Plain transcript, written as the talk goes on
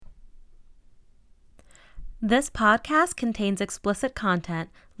This podcast contains explicit content.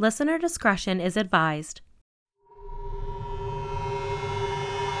 Listener discretion is advised.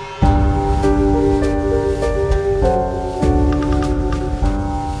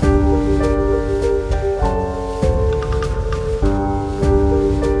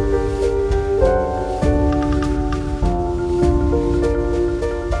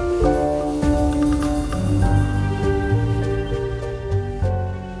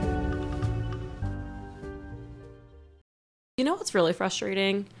 You know what's really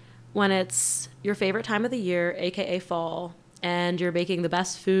frustrating? When it's your favorite time of the year, aka fall, and you're baking the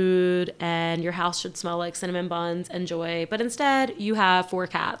best food and your house should smell like cinnamon buns and joy, but instead you have 4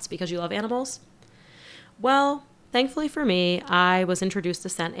 cats because you love animals? Well, thankfully for me, I was introduced to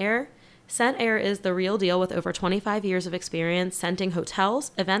Scent Air. Scent Air is the real deal with over 25 years of experience scenting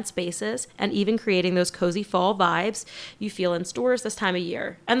hotels, event spaces, and even creating those cozy fall vibes you feel in stores this time of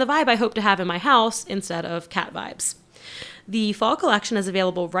year, and the vibe I hope to have in my house instead of cat vibes. The fall collection is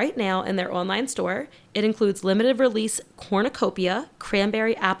available right now in their online store. It includes limited release cornucopia,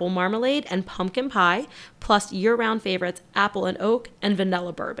 cranberry apple marmalade, and pumpkin pie, plus year-round favorites apple and oak and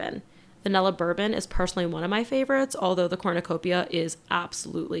vanilla bourbon. Vanilla bourbon is personally one of my favorites, although the cornucopia is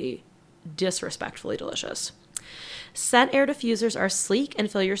absolutely disrespectfully delicious. Scent Air diffusers are sleek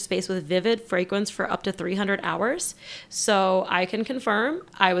and fill your space with vivid fragrance for up to 300 hours. So I can confirm,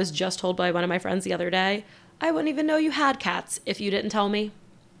 I was just told by one of my friends the other day, I wouldn't even know you had cats if you didn't tell me.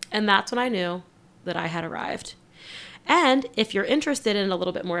 And that's when I knew that I had arrived. And if you're interested in a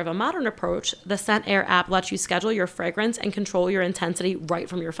little bit more of a modern approach, the Scent Air app lets you schedule your fragrance and control your intensity right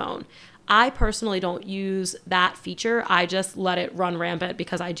from your phone. I personally don't use that feature. I just let it run rampant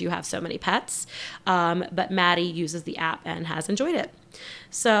because I do have so many pets. But Maddie uses the app and has enjoyed it.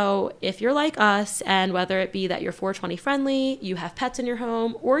 So if you're like us, and whether it be that you're 420 friendly, you have pets in your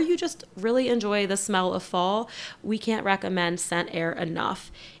home, or you just really enjoy the smell of fall, we can't recommend Scent Air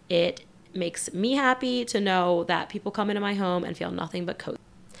enough. It makes me happy to know that people come into my home and feel nothing but cozy.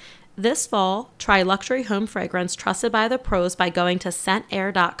 This fall, try luxury home fragrance trusted by the pros by going to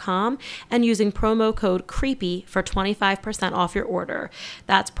scentair.com and using promo code CREEPY for 25% off your order.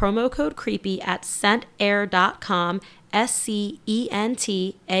 That's promo code CREEPY at scentair.com, SCENTAIR,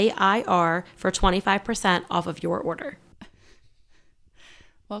 for 25% off of your order.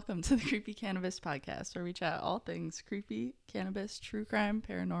 Welcome to the Creepy Cannabis Podcast, where we chat all things creepy, cannabis, true crime,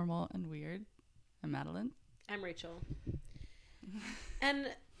 paranormal, and weird. I'm Madeline. I'm Rachel. And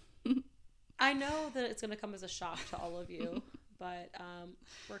I know that it's going to come as a shock to all of you, but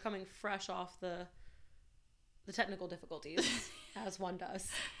we're coming fresh off the technical difficulties, as one does.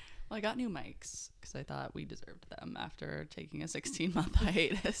 Well, I got new mics because I thought we deserved them after taking a 16-month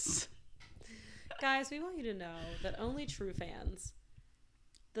hiatus. Guys, we want you to know that only true fans...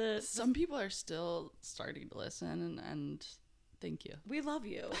 Some people are still starting to listen, and thank you. We love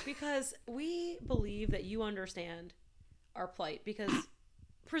you because we believe that you understand our plight, because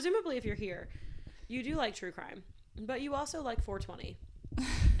presumably if you're here, you do like true crime, but you also like 420.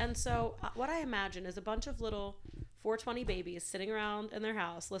 And so what I imagine is a bunch of little 420 babies sitting around in their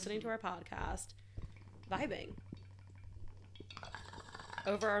house listening to our podcast, vibing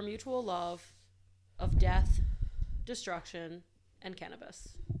over our mutual love of death, destruction, and cannabis.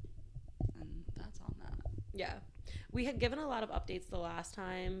 And that's on that. Yeah. We had given a lot of updates the last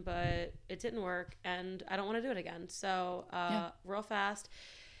time, but it didn't work, and I don't want to do it again. So real fast,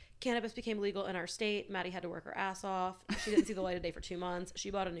 cannabis became legal in our state. Maddie had to work her ass off. She didn't see the light of day for 2 months. She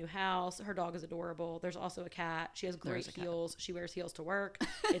bought a new house. Her dog is adorable. There's also a cat. She has great heels. She wears heels to work.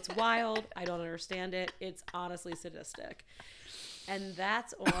 It's wild. I don't understand it. It's honestly sadistic. And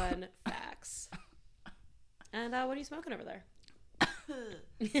that's on facts. And what are you smoking over there?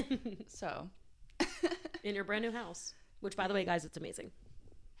 So in your brand new house, which, by the way, guys, it's amazing.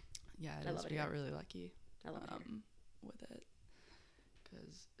 Yeah, it is. We got really lucky. I love it with it,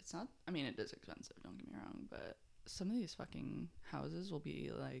 because it's not, I mean, it is expensive, don't get me wrong, but some of these fucking houses will be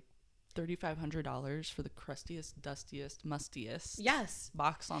like $3,500 for the crustiest, dustiest, mustiest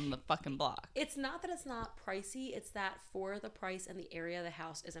box on the fucking block. It's not that it's not pricey, it's that for the price and the area, the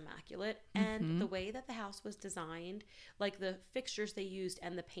house is immaculate. And the way that the house was designed, like the fixtures they used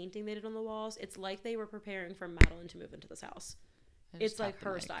and the painting they did on the walls, it's like they were preparing for Madeline to move into this house. It's like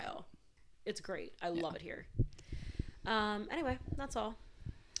her style. It's great. I love it here. Anyway, that's all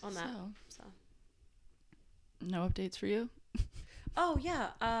on that. So no updates for you? Oh yeah.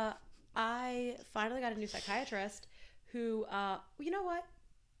 I finally got a new psychiatrist who, you know what?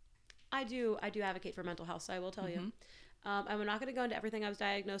 I do advocate for mental health, so I will tell you. I'm not going to go into everything I was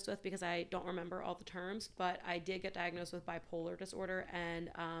diagnosed with because I don't remember all the terms, but I did get diagnosed with bipolar disorder, and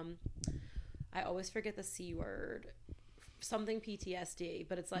I always forget the C word, something PTSD,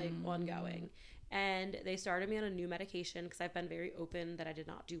 but it's like ongoing. And they started me on a new medication because I've been very open that I did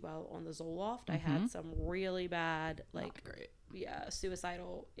not do well on the Zoloft. I had some really bad, like, Not great. Yeah,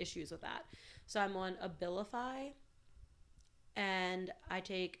 suicidal issues with that. So I'm on Abilify, and I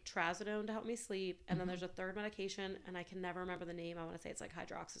take trazodone to help me sleep. And then there's a third medication, and I can never remember the name. I want to say it's like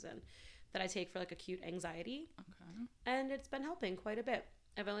hydroxyzin that I take for like acute anxiety. Okay. And it's been helping quite a bit.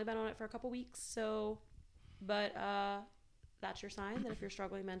 I've only been on it for a couple weeks, so, but that's your sign that if you're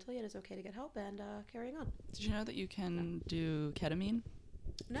struggling mentally, it is okay to get help and carrying on. Did you know that you can do ketamine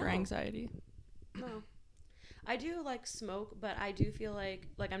for anxiety? No. I do like smoke, but I do feel like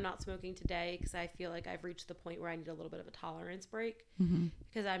I'm not smoking today because I feel like I've reached the point where I need a little bit of a tolerance break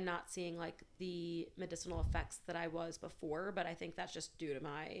because I'm not seeing like the medicinal effects that I was before. But I think that's just due to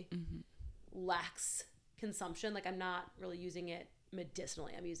my lax consumption. Like I'm not really using it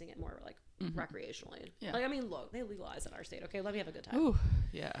medicinally. I'm using it more like recreationally. Yeah. Like, I mean, look, they legalize in our state. Okay, let me have a good time. Ooh,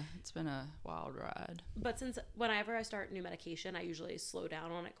 yeah. It's been a wild ride. But since whenever I start new medication, I usually slow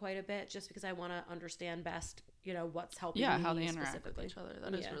down on it quite a bit just because I want to understand best, you know, what's helping me how they interact with each other.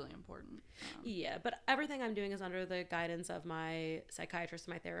 That is Yeah. really important. Yeah, but everything I'm doing is under the guidance of my psychiatrist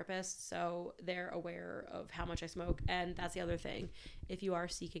and my therapist, so they're aware of how much I smoke. And that's the other thing. If you are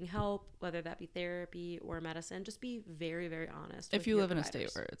seeking help, whether that be therapy or medicine, just be very, very honest. If you live in a state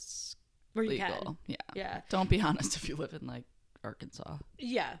where it's where you legal, can. Yeah. Don't be honest if you live in like Arkansas.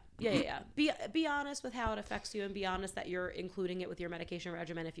 Yeah. Be honest with how it affects you, and be honest that you're including it with your medication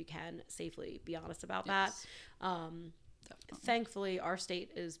regimen if you can safely be honest about that. Thankfully, our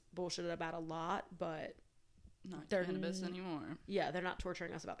state is bullshitted about a lot, but not cannabis anymore. Yeah, they're not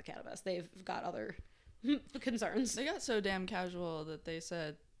torturing us about the cannabis. They've got other concerns. They got so damn casual that they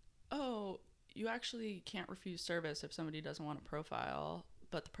said, "Oh, you actually can't refuse service if somebody doesn't want a profile,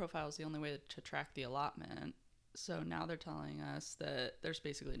 but the profile is the only way to track the allotment." So now they're telling us that there's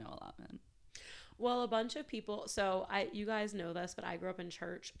basically no allotment. Well, a bunch of people, you guys know this, but I grew up in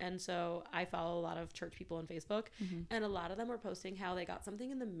church, and so I follow a lot of church people on Facebook, and a lot of them were posting how they got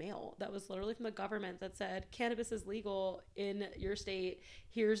something in the mail that was literally from the government that said, cannabis is legal in your state,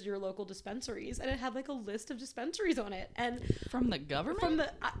 here's your local dispensaries, and it had like a list of dispensaries on it. And from the government? From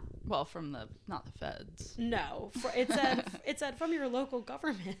the not the feds. No, it said from your local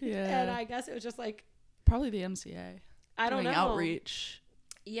government. Yeah. And I guess it was just like probably the MCA. I don't know. Outreach.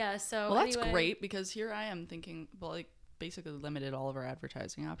 Yeah, so that's great, because here I am thinking, well, like, basically limited all of our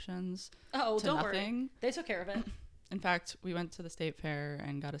advertising options. Oh, to don't nothing. worry. They took care of it. In fact, we went to the state fair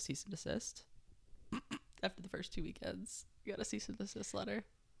and got a cease and desist. After the first 2 weekends, we got a cease and desist letter.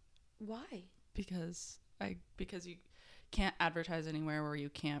 Why? Because you can't advertise anywhere where you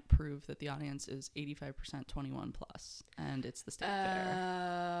can't prove that the audience is 85% 21 plus, and it's the state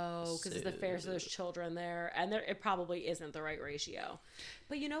fair. Oh, because it's the fair, so there's children there, and it probably isn't the right ratio.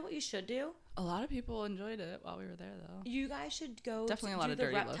 But you know what you should do? A lot of people enjoyed it while we were there, though. You guys should go definitely to a lot do of the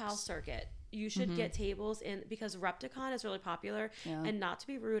dirty reptile looks. circuit. You should get tables in, because Repticon is really popular. Yeah. And not to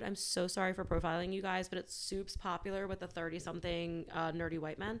be rude, I'm so sorry for profiling you guys, but it's soups popular with the 30-something nerdy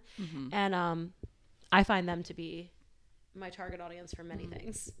white men, and I find them to be my target audience for many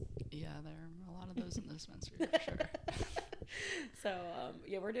things. Yeah, there are a lot of those in the dispensary for sure. So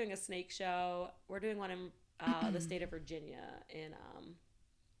we're doing a snake show. We're doing one in the state of Virginia in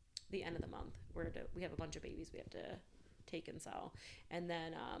the end of the month. We have a bunch of babies we have to take and sell, and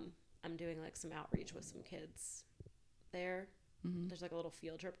then I'm doing like some outreach with some kids there. There's like a little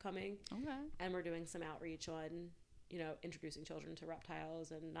field trip coming. Okay. And we're doing some outreach on, you know, introducing children to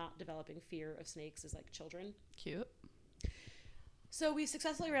reptiles and not developing fear of snakes as like children. Cute. So we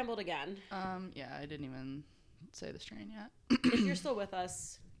successfully rambled again. Yeah, I didn't even say the strain yet. If you're still with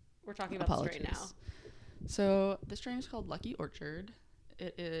us, we're talking about the strain now. So the strain is called Lucky Orchard.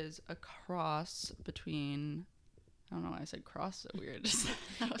 It is a cross between, I don't know why I said cross so weird. It's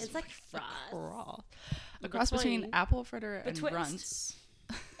like frost. A cross between apple fritter and runts.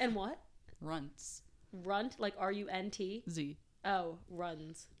 And what? Runts. Runt, like R-U-N-T? Z. Oh,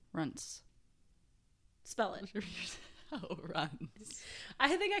 runs. Runts. Spell it. Oh, runs.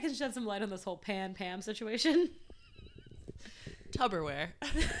 I think I can shed some light on this whole Pam situation. Tupperware.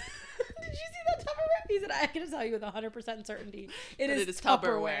 Did you see that Tupperware? He said, I can tell you with 100% certainty. It is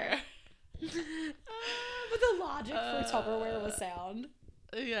Tupperware. But the logic for Tupperware was sound.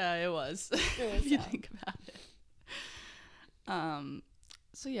 Yeah, it was. If you think about it.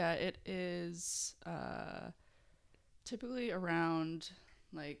 So yeah, it is typically around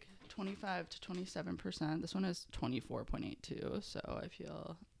like 25 to 27%. This one is 24.82, so I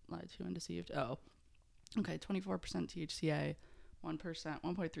feel lied to and deceived. Oh, okay, 24% THCA, 1%, 1.3%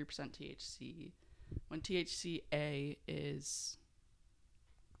 THC. When THCA is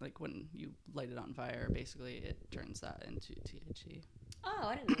like when you light it on fire, basically it turns that into THC. Oh,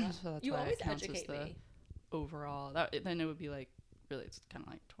 I didn't know that. So that's You why always it counts educate as the me. overall. Then it would be like, really, it's kind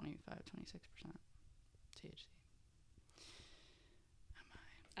of like 25, 26% THC.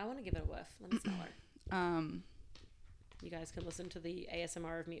 I want to give it a whiff. Let me smell her. Um, You guys can listen to the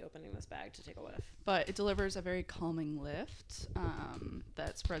ASMR of me opening this bag to take a whiff. but it delivers a very calming lift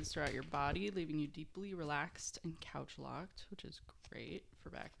that spreads throughout your body, leaving you deeply relaxed and couch locked, which is great for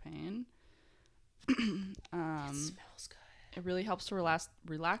back pain. It smells good. It really helps to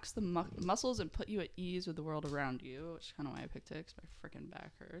relax the muscles and put you at ease with the world around you, which is kind of why I picked it, because my freaking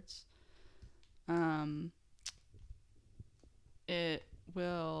back hurts.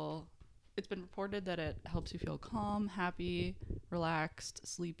 It's been reported that it helps you feel calm, happy, relaxed,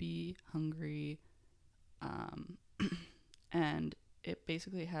 sleepy, hungry, and it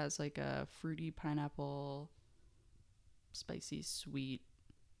basically has like a fruity pineapple, spicy, sweet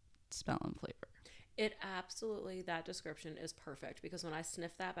smell and flavor. It absolutely, that description is perfect, because when I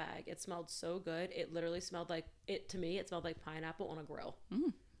sniffed that bag, it smelled so good. It literally smelled like, to me, it smelled like pineapple on a grill.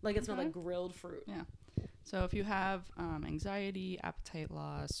 Like it smelled like grilled fruit. Yeah. So if you have anxiety, appetite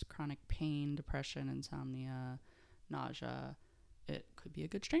loss, chronic pain, depression, insomnia, nausea, it could be a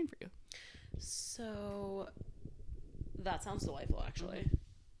good strain for you. So that sounds delightful, actually.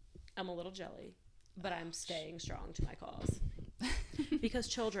 I'm a little jelly, but I'm staying strong to my cause. Because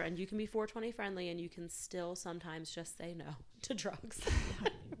children, you can be 420 friendly and you can still sometimes just say no to drugs.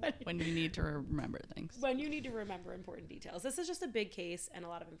 When you need to remember things. When you need to remember important details. This is just a big case and a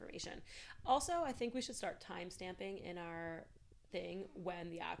lot of information. Also, I think we should start time stamping in our thing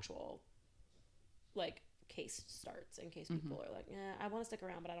when the actual case starts, in case people are like, I want to stick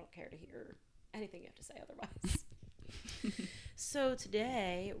around, but I don't care to hear anything you have to say otherwise. So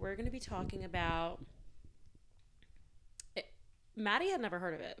today we're going to be talking about Maddie had never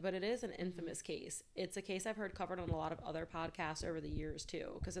heard of it, but it is an infamous case. It's a case I've heard covered on a lot of other podcasts over the years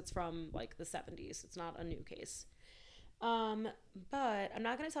too, because it's from like the 70s. It's not a new case. But I'm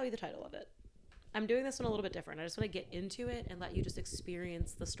not going to tell you the title of it. I'm doing this one a little bit different. I just want to get into it and let you just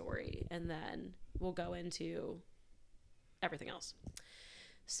experience the story, and then we'll go into everything else.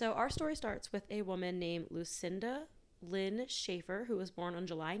 So our story starts with a woman named Lucinda Lynn Schaefer, who was born on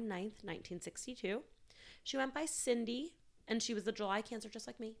July 9th, 1962. She went by Cindy, and she was the July Cancer just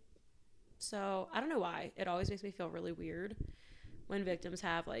like me. So I don't know why. It always makes me feel really weird when victims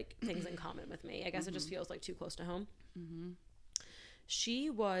have like things in common with me. I guess it just feels like too close to home. She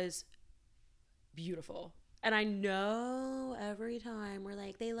was beautiful. And I know every time we're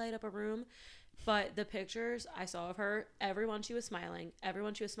like, they light up a room. But the pictures I saw of her, everyone she was smiling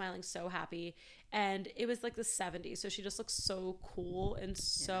so happy. And it was like the 70s. So she just looks so cool and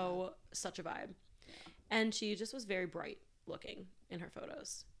such a vibe. Yeah. And she just was very bright looking in her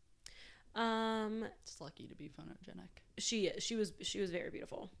photos. It's lucky to be photogenic. She was very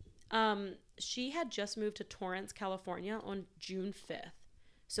beautiful. She had just moved to Torrance, California on June 5th.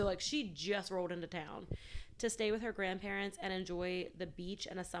 So like she just rolled into town to stay with her grandparents and enjoy the beach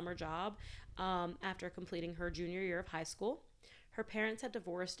and a summer job after completing her junior year of high school. Her parents had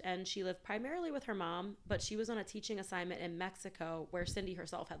divorced and she lived primarily with her mom, but she was on a teaching assignment in Mexico where Cindy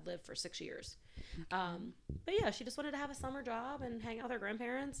herself had lived for 6 years. But yeah, she just wanted to have a summer job and hang out with her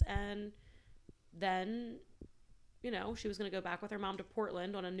grandparents, and then, she was going to go back with her mom to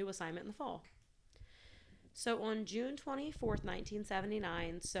Portland on a new assignment in the fall. So on June 24th,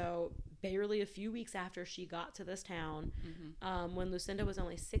 1979, so barely a few weeks after she got to this town, when Lucinda was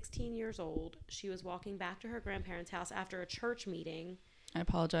only 16 years old, she was walking back to her grandparents' house after a church meeting. I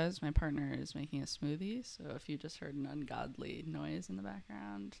apologize. My partner is making a smoothie, so if you just heard an ungodly noise in the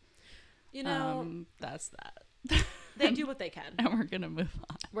background, that's that. They do what they can. And we're going to move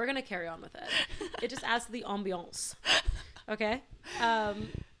on. We're going to carry on with it. It just adds to the ambiance. Okay?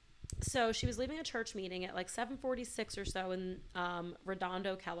 So she was leaving a church meeting at like 7:46 or so in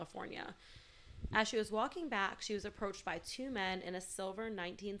Redondo, California. As she was walking back, she was approached by two men in a silver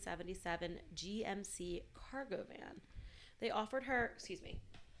 1977 GMC cargo van. They offered her,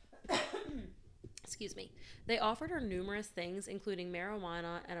 They offered her numerous things, including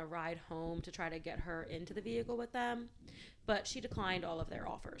marijuana and a ride home to try to get her into the vehicle with them, but she declined all of their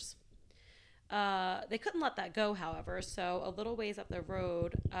offers. They couldn't let that go, however, so a little ways up the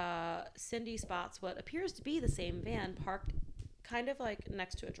road, Cindy spots what appears to be the same van parked kind of like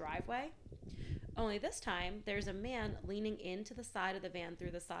next to a driveway. Only this time, there's a man leaning into the side of the van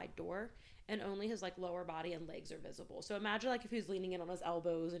through the side door, and only his like lower body and legs are visible. So imagine like if he was leaning in on his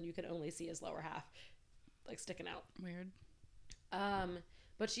elbows and you can only see his lower half like sticking out. Weird.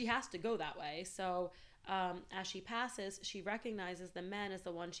 But she has to go that way. So as she passes, she recognizes the man as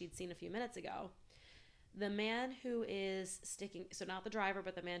the one she'd seen a few minutes ago. The man who is sticking, so not the driver,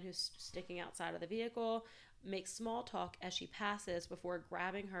 but the man who's sticking outside of the vehicle, makes small talk as she passes before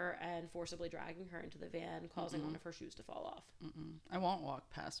grabbing her and forcibly dragging her into the van, causing one of her shoes to fall off. I won't walk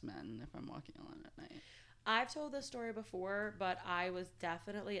past men if I'm walking alone at night. I've told this story before, but I was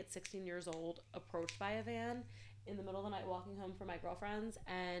definitely at 16 years old approached by a van in the middle of the night walking home from my girlfriend's.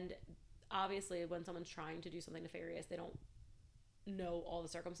 And obviously when someone's trying to do something nefarious, they don't know all the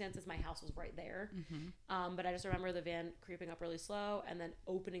circumstances. My house was right there. But I just remember the van creeping up really slow and then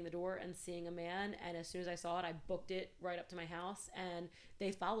opening the door and seeing a man. And as soon as I saw it, I booked it right up to my house, and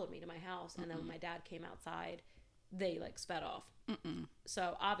they followed me to my house. And then when my dad came outside, they like sped off.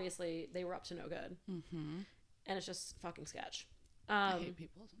 So obviously they were up to no good. And it's just fucking sketch. I hate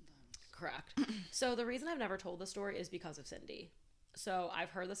people sometimes. Correct. So the reason I've never told this story is because of Cindy. So I've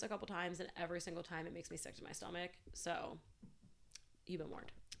heard this a couple times, and every single time it makes me sick to my stomach. So you've been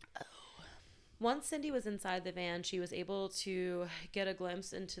warned. Once Cindy was inside the van, she was able to get a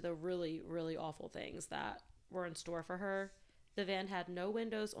glimpse into the really, really awful things that were in store for her. The van had no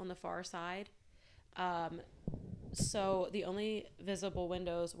windows on the far side. So the only visible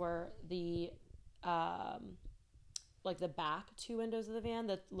windows were the like the back two windows of the van,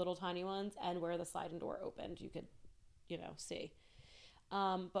 the little tiny ones, and where the sliding door opened, you could, see.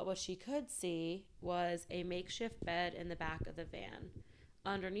 But what she could see was a makeshift bed in the back of the van.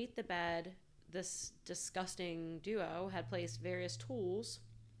 Underneath the bed, this disgusting duo had placed various tools,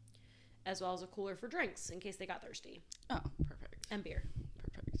 as well as a cooler for drinks in case they got thirsty. Oh, perfect. And beer.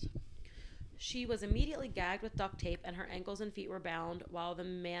 Perfect. She was immediately gagged with duct tape, and her ankles and feet were bound, while the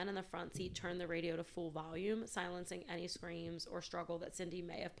man in the front seat turned the radio to full volume, silencing any screams or struggle that Cindy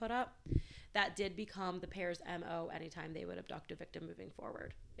may have put up. That did become the pair's MO anytime they would abduct a victim moving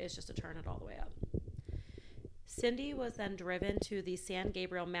forward. It's just to turn it all the way up. Cindy was then driven to the San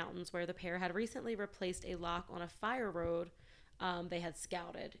Gabriel Mountains, where the pair had recently replaced a lock on a fire road they had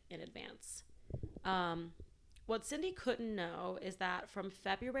scouted in advance. What Cindy couldn't know is that from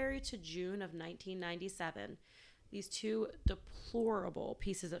February to June of 1997, these two deplorable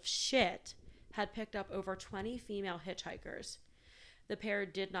pieces of shit had picked up over 20 female hitchhikers. The pair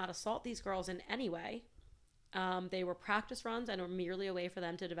did not assault these girls in any way. They were practice runs and were merely a way for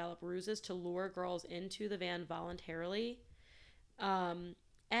them to develop ruses to lure girls into the van voluntarily,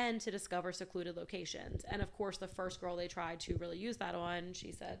 and to discover secluded locations. And of course, the first girl they tried to really use that on,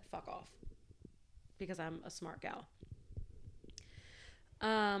 she said, fuck off, because I'm a smart gal.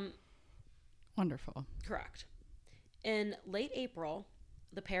 Wonderful. Correct. In late April,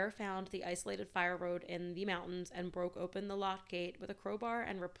 the pair found the isolated fire road in the mountains and broke open the lock gate with a crowbar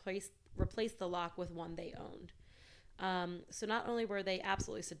and replaced the lock with one they owned. So not only were they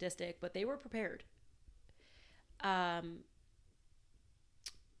absolutely sadistic, but they were prepared. I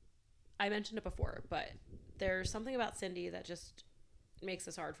mentioned it before, but there's something about Cindy that just makes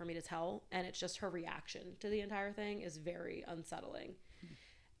this hard for me to tell, and it's just her reaction to the entire thing is very unsettling.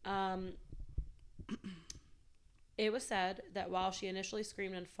 It was said that while she initially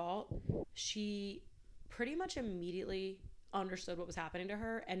screamed in fault, she pretty much immediately understood what was happening to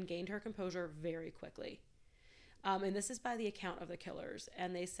her and gained her composure very quickly. And this is by the account of the killers.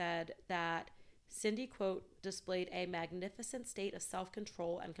 And they said that Cindy, quote, displayed a magnificent state of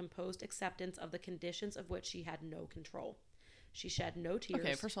self-control and composed acceptance of the conditions of which she had no control. She shed no tears.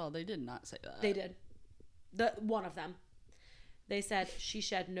 Okay, first of all, they did not say that. They did. One of them. They said she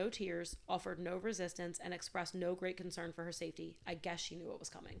shed no tears, offered no resistance, and expressed no great concern for her safety. I guess she knew what was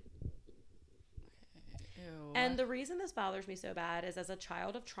coming. Ew. And the reason this bothers me so bad is as a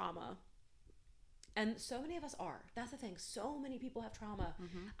child of trauma, and so many of us are. That's the thing. So many people have trauma.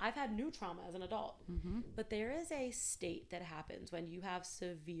 I've had new trauma as an adult. But there is a state that happens when you have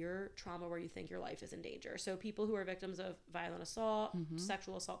severe trauma where you think your life is in danger. So people who are victims of violent assault,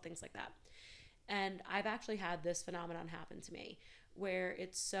 sexual assault, things like that. And I've actually had this phenomenon happen to me where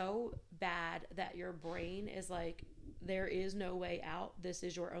it's so bad that your brain is like, there is no way out. This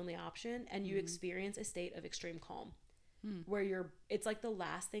is your only option. And you experience a state of extreme calm where it's like the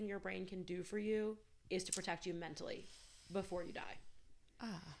last thing your brain can do for you is to protect you mentally before you die.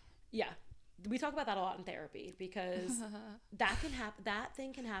 Yeah. We talk about that a lot in therapy because that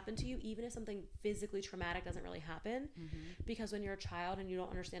thing can happen to you even if something physically traumatic doesn't really happen. Because when you're a child and you don't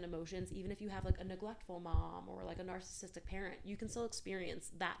understand emotions, even if you have like a neglectful mom or like a narcissistic parent, you can still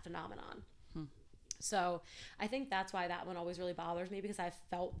experience that phenomenon. So I think that's why that one always really bothers me, because I've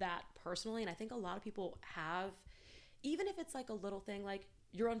felt that personally. And I think a lot of people have, even if it's like a little thing, like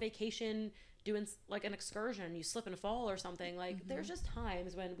you're on vacation doing like an excursion, you slip and fall or something. Like there's just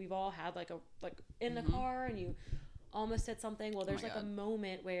times when we've all had like in the car and you almost hit something. Well, there's like a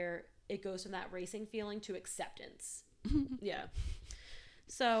moment where it goes from that racing feeling to acceptance. Yeah.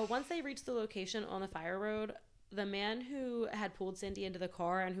 So once they reached the location on the fire road, the man who had pulled Cindy into the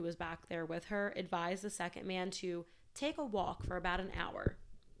car and who was back there with her advised the second man to take a walk for about an hour.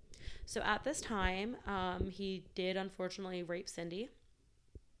 So at this time, he did unfortunately rape Cindy.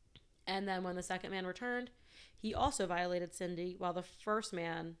 And then when the second man returned, he also violated Cindy while the first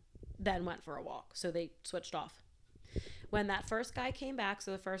man then went for a walk. So they switched off. When that first guy came back,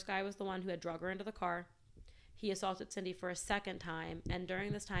 so the first guy was the one who had drug her into the car, he assaulted Cindy for a second time. And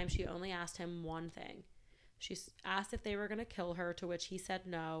during this time, she only asked him one thing. She asked if they were going to kill her, to which he said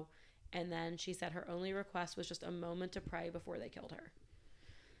no. And then she said her only request was just a moment to pray before they killed her.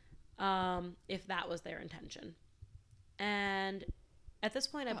 If that was their intention. And at this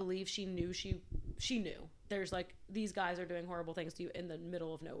point, I believe she knew she knew. There's like, these guys are doing horrible things to you in the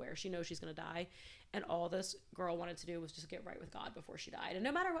middle of nowhere. She knows she's going to die. And all this girl wanted to do was just get right with God before she died. And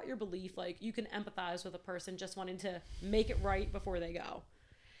no matter what your belief, like, you can empathize with a person just wanting to make it right before they go.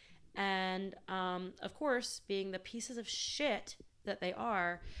 And, of course, being the pieces of shit that they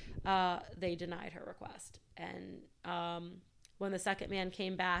are, they denied her request. And, when the second man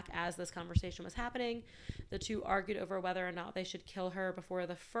came back as this conversation was happening, the two argued over whether or not they should kill her before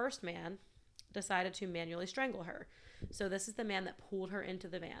the first man decided to manually strangle her. So this is the man that pulled her into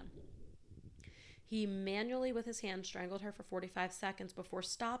the van. He manually, with his hand, strangled her for 45 seconds before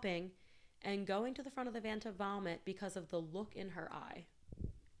stopping and going to the front of the van to vomit because of the look in her eye.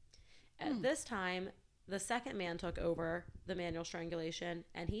 At this time, the second man took over the manual strangulation,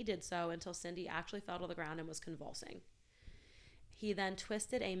 and he did so until Cindy actually fell to the ground and was convulsing. He then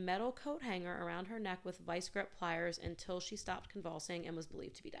twisted a metal coat hanger around her neck with vice grip pliers until she stopped convulsing and was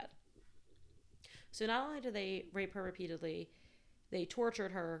believed to be dead. So not only did they rape her repeatedly, they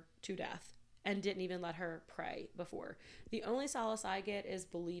tortured her to death and didn't even let her pray before. The only solace I get is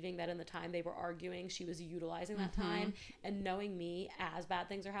believing that in the time they were arguing, she was utilizing that time. And knowing me, as bad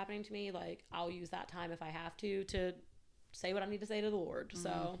things are happening to me, like, I'll use that time if I have to say what I need to say to the Lord.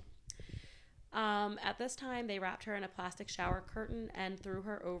 So at this time, they wrapped her in a plastic shower curtain and threw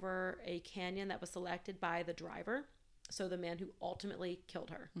her over a canyon that was selected by the driver, so the man who ultimately killed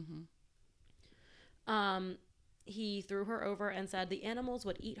her. He threw her over and said the animals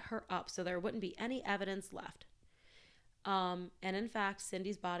would eat her up, so there wouldn't be any evidence left. And in fact,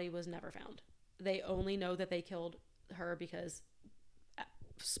 Cindy's body was never found. They only know that they killed her because,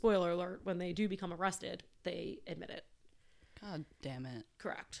 spoiler alert, when they do become arrested, they admit it. God damn it.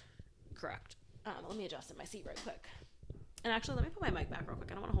 Correct. Let me adjust in my seat right quick. And actually, let me put my mic back real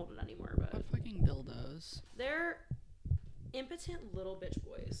quick. I don't want to hold it anymore. But what fucking dildos? They're impotent little bitch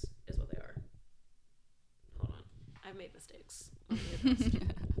boys, is what they are. Hold on. I've made mistakes. Let me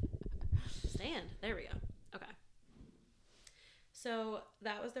adjust. Stand. There we go. Okay. So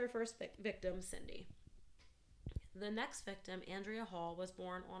that was their first victim, Cindy. The next victim, Andrea Hall, was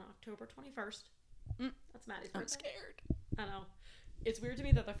born on October 21st. That's Maddie's birthday. I'm scared. I know. It's weird to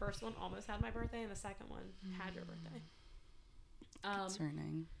me that the first one almost had my birthday and the second one had your birthday.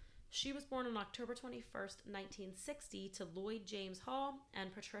 Concerning. She was born on October 21st, 1960 to Lloyd James Hall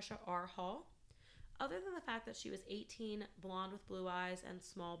and Patricia R. Hall. Other than the fact that she was 18, blonde with blue eyes, and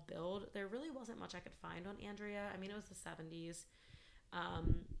small build, there really wasn't much I could find on Andrea. I mean, it was the 70s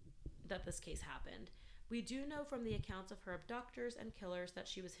that this case happened. We do know from the accounts of her abductors and killers that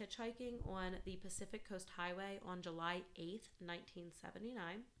she was hitchhiking on the Pacific Coast Highway on July 8th,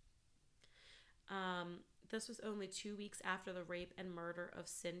 1979. This was only 2 weeks after the rape and murder of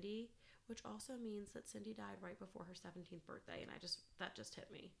Cindy, which also means that Cindy died right before her 17th birthday, and that just hit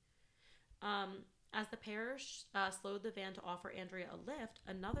me. As the pair slowed the van to offer Andrea a lift,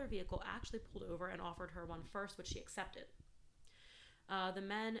 another vehicle actually pulled over and offered her one first, which she accepted. The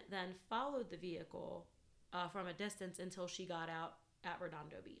men then followed the vehicle from a distance until she got out at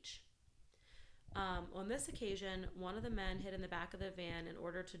Redondo Beach. On this occasion, one of the men hid in the back of the van in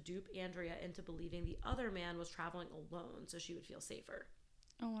order to dupe Andrea into believing the other man was traveling alone so she would feel safer.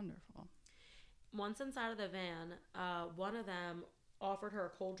 Oh, wonderful. Once inside of the van, one of them offered her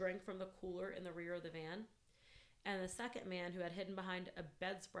a cold drink from the cooler in the rear of the van, and the second man, who had hidden behind a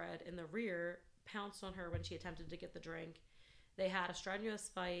bedspread in the rear, pounced on her when she attempted to get the drink. They had a strenuous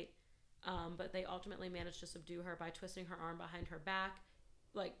fight, but they ultimately managed to subdue her by twisting her arm behind her back,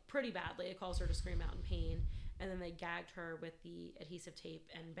 like pretty badly. It caused her to scream out in pain, and then they gagged her with the adhesive tape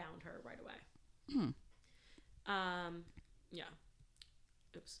and bound her right away. Yeah.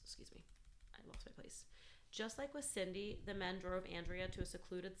 Oops, excuse me. I lost my place. Just like with Cindy, the men drove Andrea to a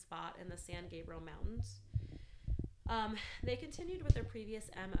secluded spot in the San Gabriel Mountains. They continued with their previous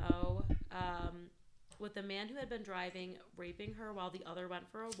MO, with the man who had been driving raping her while the other went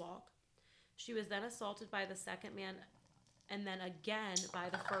for a walk. She was then assaulted by the second man and then again by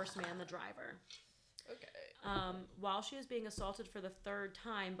the first man, the driver. Okay. While she was being assaulted for the third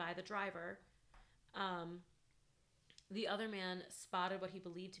time by the driver, the other man spotted what he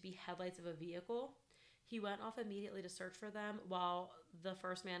believed to be headlights of a vehicle. He went off immediately to search for them while the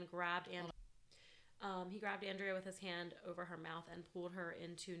first man grabbed Andrea. He grabbed Andrea with his hand over her mouth and pulled her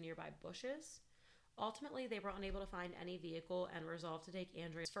into nearby bushes. Ultimately, they were unable to find any vehicle and resolved to take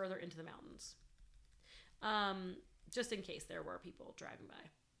Andrea further into the mountains, just in case there were people driving by.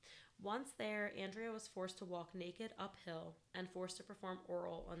 Once there, Andrea was forced to walk naked uphill and forced to perform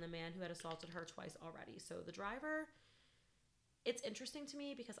oral on the man who had assaulted her twice already. So the driver, it's interesting to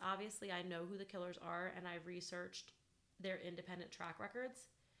me because obviously I know who the killers are and I've researched their independent track records.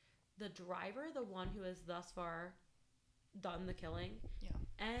 The driver, the one who has thus far done the killing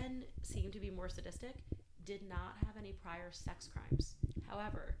and seemed to be more sadistic, did not have any prior sex crimes.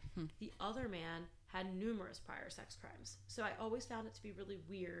 However, the other man had numerous prior sex crimes. So I always found it to be really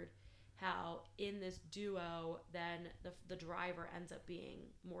weird how in this duo then the driver ends up being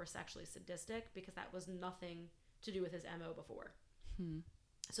more sexually sadistic because that was nothing to do with his MO before.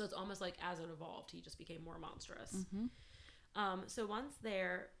 So it's almost like as it evolved, he just became more monstrous. So once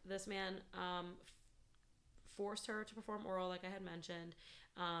there, this man forced her to perform oral, like I had mentioned,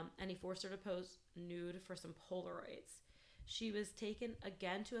 and he forced her to pose nude for some Polaroids. She was taken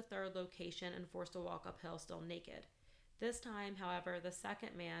again to a third location and forced to walk uphill still naked. This time, however, the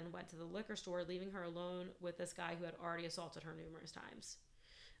second man went to the liquor store, leaving her alone with this guy who had already assaulted her numerous times.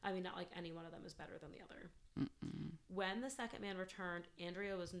 I mean, not like any one of them is better than the other. When the second man returned,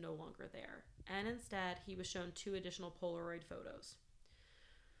 Andrea was no longer there, and instead he was shown 2 additional Polaroid photos.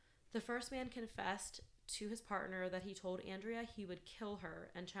 The first man confessed to his partner that he told Andrea he would kill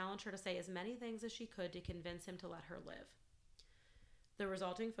her and challenged her to say as many things as she could to convince him to let her live. The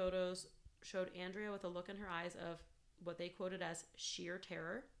resulting photos showed Andrea with a look in her eyes of what they quoted as sheer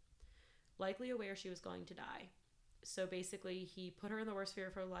terror, likely aware she was going to die. So basically, he put her in the worst fear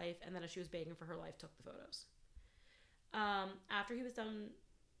of her life, and then as she was begging for her life, took the photos. After he was done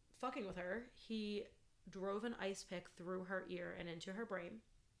fucking with her, he drove an ice pick through her ear and into her brain.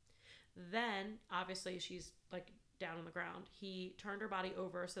 Then, obviously, she's like down on the ground. He turned her body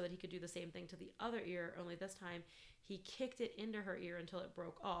over so that he could do the same thing to the other ear, only this time he kicked it into her ear until it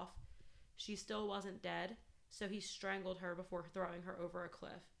broke off. She still wasn't dead, so he strangled her before throwing her over a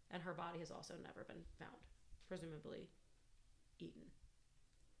cliff, and her body has also never been found, presumably eaten.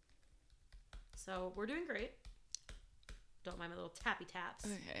 So we're doing great. Don't mind my little tappy taps.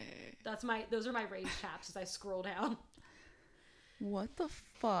 Okay. Those are my rage taps as I scroll down. What the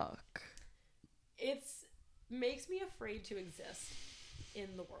fuck? It's makes me afraid to exist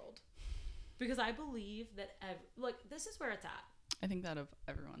in the world because I believe that this is where it's at. I think that of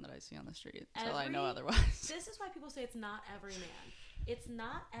everyone that I see on the street until I know otherwise. This is why people say it's not every man. It's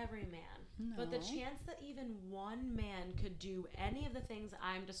not every man. No. But the chance that even one man could do any of the things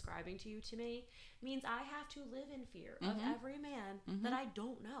I'm describing to you to me means I have to live in fear of every man that I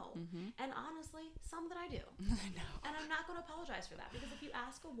don't know. And honestly, some that I do. I know. And I'm not going to apologize for that because if you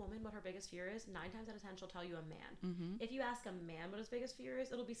ask a woman what her biggest fear is, 9 times out of 10 she'll tell you a man. If you ask a man what his biggest fear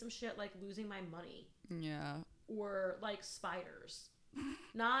is, it'll be some shit like losing my money. Yeah. Or like spiders.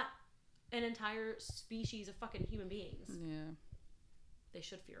 Not an entire species of fucking human beings. Yeah. They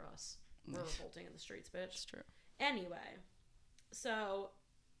should fear us. We're revolting in the streets, bitch. It's true. Anyway, so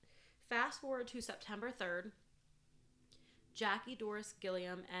fast forward to September 3rd. Jackie Doris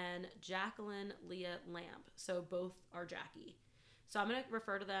Gilliam and Jacqueline Leah Lamb. So both are Jackie. So I'm going to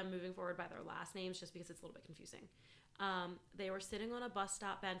refer to them moving forward by their last names just because it's a little bit confusing. They were sitting on a bus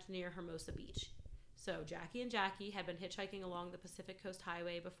stop bench near Hermosa Beach. So Jackie and Jackie had been hitchhiking along the Pacific Coast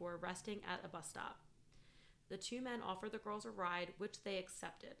Highway before resting at a bus stop. The 2 men offered the girls a ride, which they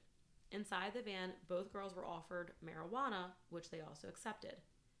accepted. Inside the van, both girls were offered marijuana, which they also accepted.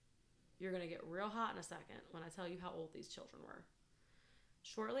 You're going to get real hot in a second when I tell you how old these children were.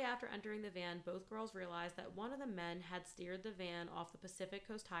 Shortly after entering the van, both girls realized that one of the men had steered the van off the Pacific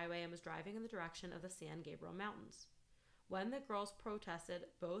Coast Highway and was driving in the direction of the San Gabriel Mountains. When the girls protested,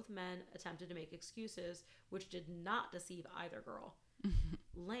 both men attempted to make excuses, which did not deceive either girl.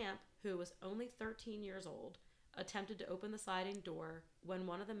 Lamp, who was only 13 years old, attempted to open the sliding door when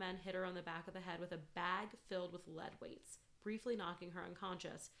one of the men hit her on the back of the head with a bag filled with lead weights, briefly knocking her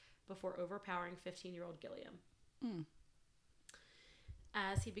unconscious before overpowering 15-year-old Gilliam.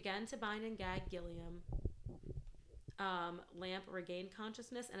 As he began to bind and gag Gilliam, Lamp regained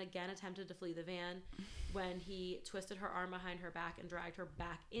consciousness and again attempted to flee the van when he twisted her arm behind her back and dragged her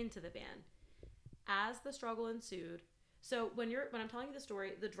back into the van. As the struggle ensued, so when I'm telling you the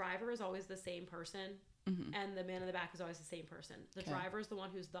story, the driver is always the same person, and the man in the back is always the same person. The driver is the one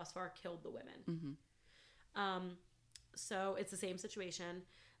who's thus far killed the women. So it's the same situation.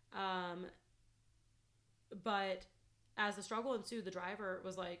 But as the struggle ensued, the driver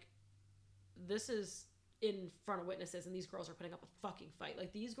was like, this is in front of witnesses and these girls are putting up a fucking fight.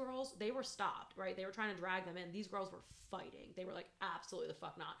 Like, these girls, they were stopped, right? They were trying to drag them in. These girls were fighting. They were like, absolutely the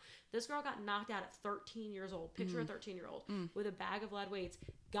fuck not. This girl got knocked out at 13 years old. Picture a 13-year-old with a bag of lead weights,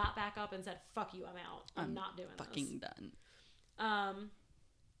 got back up and said, fuck you, I'm out. I'm not doing fucking this. done.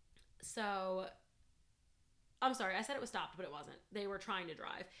 So I'm sorry, I said it was stopped, but it wasn't. They were trying to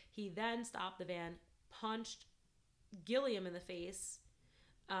drive. He then stopped the van, punched Gilliam in the face,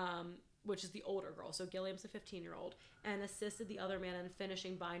 which is the older girl. So Gilliam's a 15-year-old, and assisted the other man in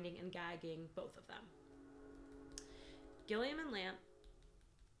finishing binding and gagging both of them. Gilliam and Lamp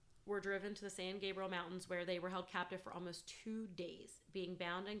were driven to the San Gabriel Mountains, where they were held captive for almost 2 days, being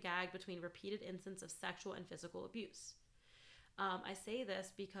bound and gagged between repeated incidents of sexual and physical abuse. I say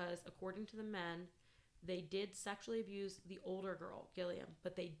this because, according to the men, they did sexually abuse the older girl, Gilliam,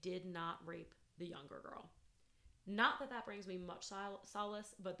 but they did not rape the younger girl. Not that that brings me much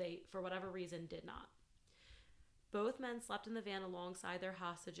solace, but they, for whatever reason, did not. Both men slept in the van alongside their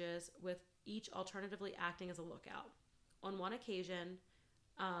hostages, with each alternatively acting as a lookout. On one occasion,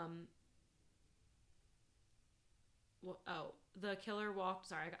 the killer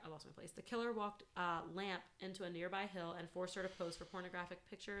walked, I lost my place. The killer walked Lamp into a nearby hill and forced her to pose for pornographic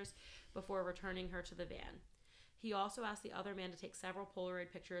pictures before returning her to the van. He also asked the other man to take several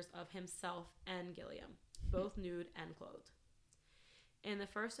Polaroid pictures of himself and Gilliam, both nude and clothed. In the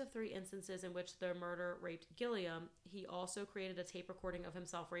first of 3 instances in which the murderer raped Gilliam, he also created a tape recording of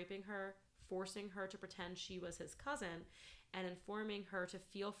himself raping her, forcing her to pretend she was his cousin, and informing her to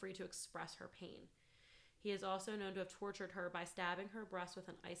feel free to express her pain. He is also known to have tortured her by stabbing her breast with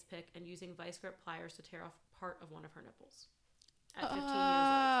an ice pick and using vice grip pliers to tear off part of one of her nipples. At 15 years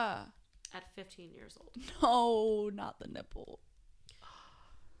old. At 15 years old. No, not the nipple.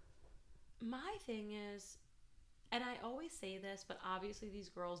 My thing is, and I always say this, but obviously these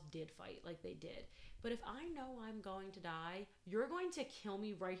girls did fight, like they did. But if I know I'm going to die, you're going to kill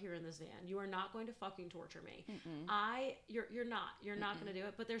me right here in this van. You are not going to fucking torture me. You're not going to do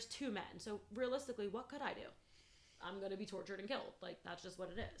it. But there's 2 men, so realistically, what could I do? I'm going to be tortured and killed. Like, that's just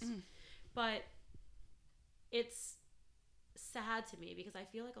what it is. But it's sad to me because I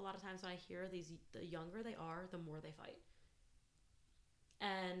feel like a lot of times when I hear these, the younger they are, the more they fight.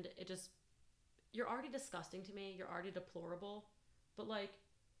 And it just, you're already disgusting to me. You're already deplorable. But like,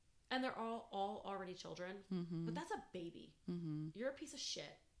 and they're all already children. But that's a baby. You're a piece of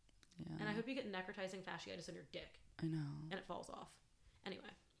shit. Yeah. And I hope you get necrotizing fasciitis in your dick. I know. And it falls off.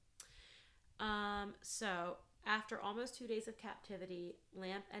 Anyway. So after almost 2 days of captivity,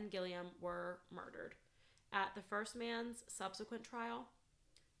 Lamp and Gilliam were murdered. At the first man's subsequent trial,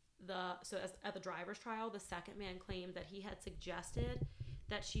 at the driver's trial, the second man claimed that he had suggested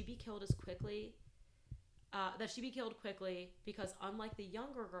that she be killed quickly because, unlike the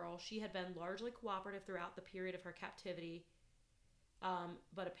younger girl, she had been largely cooperative throughout the period of her captivity.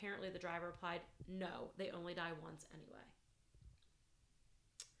 But apparently the driver replied, no, they only die once anyway.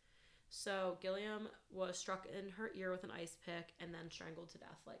 So Gilliam was struck in her ear with an ice pick and then strangled to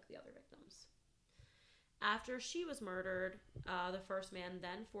death like the other victims. After she was murdered, the first man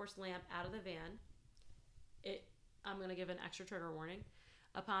then forced Lamp out of the van. I'm going to give an extra trigger warning.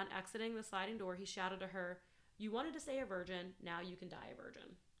 Upon exiting the sliding door, he shouted to her, "You wanted to stay a virgin, now you can die a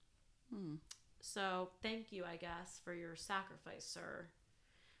virgin." So, thank you, I guess, for your sacrifice, sir.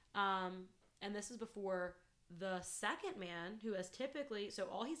 And this is before the second man, who has typically, so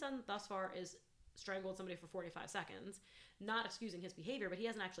all he's done thus far is strangled somebody for 45 seconds, not excusing his behavior, but he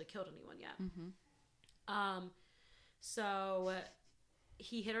hasn't actually killed anyone yet. So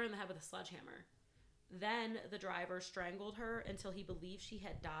he hit her in the head with a sledgehammer. Then the driver strangled her until he believed she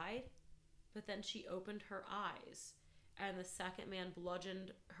had died, but then she opened her eyes, and the second man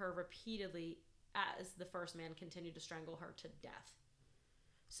bludgeoned her repeatedly as the first man continued to strangle her to death.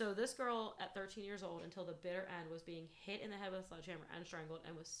 So this girl at 13 years old until the bitter end was being hit in the head with a sledgehammer and strangled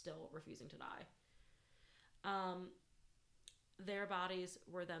and was still refusing to die. Their bodies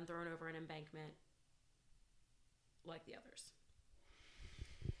were then thrown over an embankment like the others.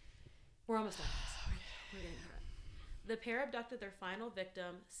 We're almost done. We're getting to it. The pair abducted their final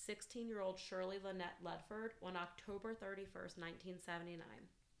victim, 16-year-old Shirley Lynette Ledford, on October 31st, 1979.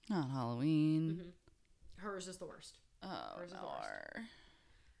 Not Halloween. Hers is the worst. Oh, Hers is the no. worst.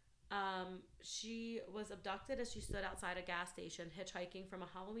 She was abducted as she stood outside a gas station hitchhiking from a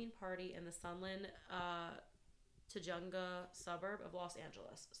Halloween party in the Sunland, Tujunga suburb of Los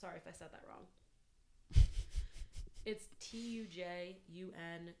Angeles. Sorry if I said that wrong. It's Tujunga.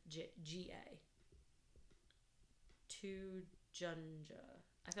 Tujunga.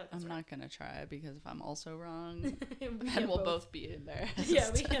 I feel like that's I'm right. not going to try because if I'm also wrong, Then then we'll both be embarrassed. Yeah,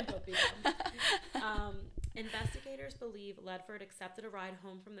 we can't both be dumb. Investigators believe Ledford accepted a ride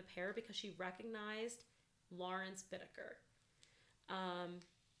home from the pair because she recognized Lawrence Bittaker,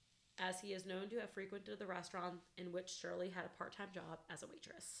 as he is known to have frequented the restaurant in which Shirley had a part-time job as a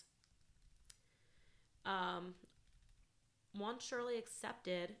waitress. Once Shirley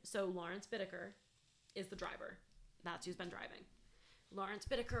accepted, so Lawrence Bittaker is the driver. That's who's been driving. Lawrence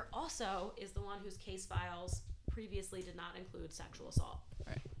Bittaker also is the one whose case files previously did not include sexual assault.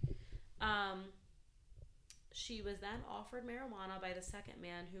 Right. She was then offered marijuana by the second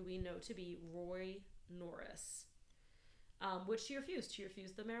man, who we know to be Roy Norris, which she refused. She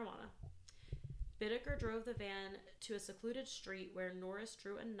refused the marijuana. Bittaker drove the van to a secluded street where Norris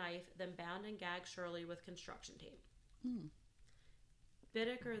drew a knife, then bound and gagged Shirley with construction tape.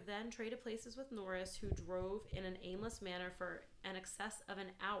 Bittaker then traded places with Norris, who drove in an aimless manner for an excess of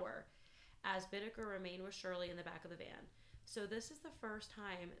an hour, as Bittaker remained with Shirley in the back of the van. So this is the first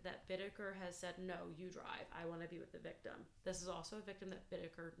time that Bittaker has said, no, you drive. I want to be with the victim. This is also a victim that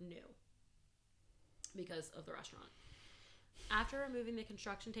Bittaker knew because of the restaurant. After removing the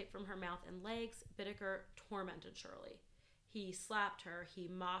construction tape from her mouth and legs, Bittaker tormented Shirley. He slapped her, he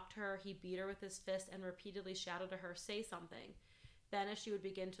mocked her, he beat her with his fist and repeatedly shouted to her, say something. Then as she would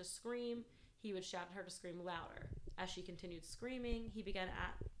begin to scream, he would shout at her to scream louder. As she continued screaming, he began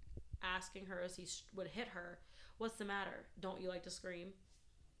asking her as he would hit her, what's the matter? Don't you like to scream?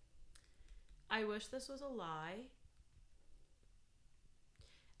 I wish this was a lie.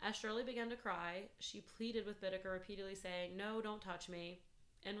 As Shirley began to cry, she pleaded with Bittaker, repeatedly saying, no, don't touch me.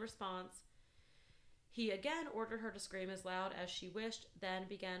 In response, he again ordered her to scream as loud as she wished, then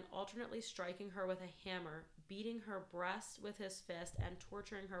began alternately striking her with a hammer, beating her breast with his fist, and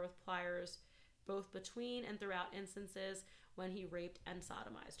torturing her with pliers, both between and throughout instances when he raped and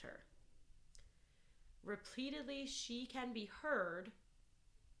sodomized her. Repeatedly, she can be heard,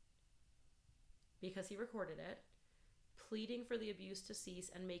 because he recorded it, pleading for the abuse to cease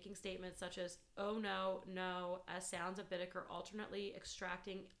and making statements such as, oh no, no, as sounds of Bittaker alternately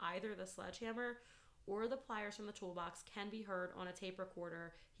extracting either the sledgehammer or the pliers from the toolbox can be heard on a tape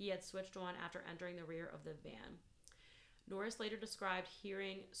recorder he had switched on after entering the rear of the van. Norris later described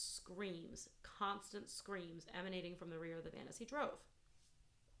hearing screams, constant screams, emanating from the rear of the van as he drove.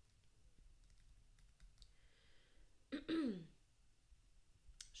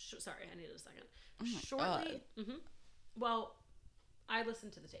 Sorry, I needed a second. Oh my Shortly, well, I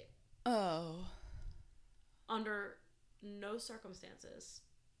listened to the tape. Oh. Under no circumstances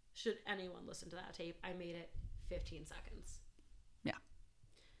should anyone listen to that tape. I made it 15 seconds. Yeah.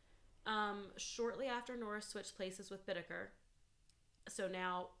 Shortly after Norris switched places with Bittaker, so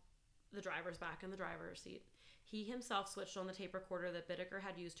now the driver's back in the driver's seat, he himself switched on the tape recorder that Bittaker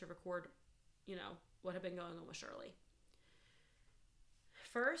had used to record, what had been going on with Shirley.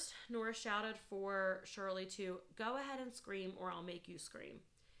 First, Norris shouted for Shirley to go ahead and scream or I'll make you scream.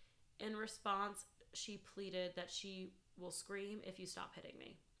 In response, she pleaded that she will scream if you stop hitting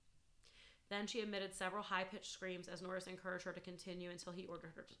me. Then she emitted several high-pitched screams as Norris encouraged her to continue until he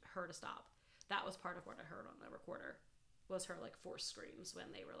ordered her to stop. That was part of what I heard on the recorder, was her forced screams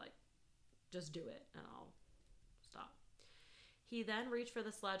when they were like, just do it and I'll stop. He then reached for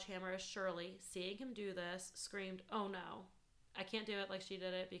the sledgehammer as Shirley, seeing him do this, screamed, oh no. I can't do it like she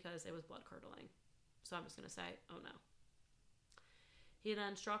did it because it was blood-curdling. So I'm just going to say, oh no. He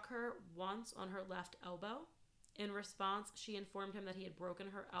then struck her once on her left elbow. In response, she informed him that he had broken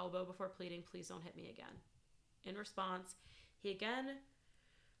her elbow before pleading, please don't hit me again. In response, he again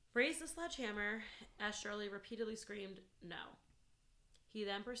raised the sledgehammer as Shirley repeatedly screamed, no. He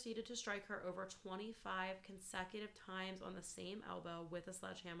then proceeded to strike her over 25 consecutive times on the same elbow with a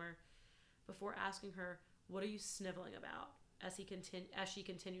sledgehammer before asking her, what are you sniveling about? As she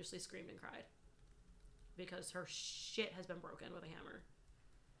continuously screamed and cried because her shit has been broken with a hammer.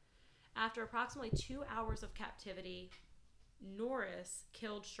 After approximately 2 hours of captivity, Norris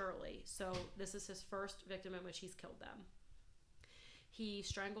killed Shirley. So this is his first victim in which he's killed them. He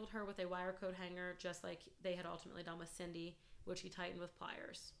strangled her with a wire coat hanger, just like they had ultimately done with Cindy, which he tightened with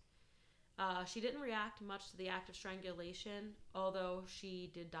pliers. She didn't react much to the act of strangulation, although she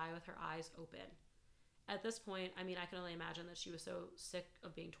did die with her eyes open. At this point, I can only imagine that she was so sick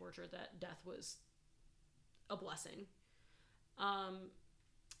of being tortured that death was a blessing.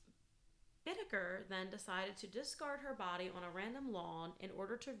 Bittaker then decided to discard her body on a random lawn in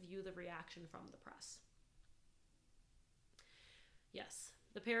order to view the reaction from the press. Yes,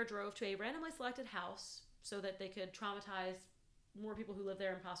 the pair drove to a randomly selected house so that they could traumatize more people who live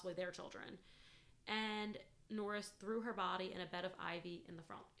there and possibly their children. And Norris threw her body in a bed of ivy in the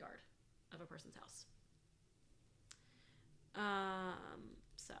front yard of a person's house.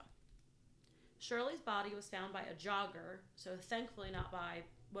 So Shirley's body was found by a jogger, so thankfully not by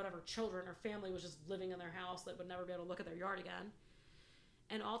whatever children or family was just living in their house that would never be able to look at their yard again.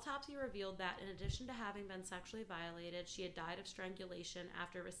 An autopsy revealed that in addition to having been sexually violated, she had died of strangulation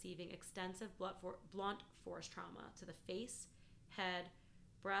after receiving extensive blunt force trauma to the face, head,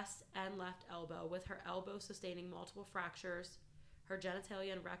 breast, and left elbow, with her elbow sustaining multiple fractures. Her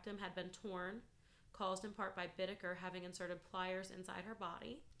genitalia and rectum had been torn, caused in part by Bittaker having inserted pliers inside her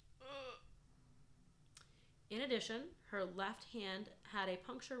body. In addition, her left hand had a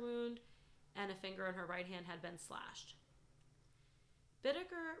puncture wound, and a finger on her right hand had been slashed.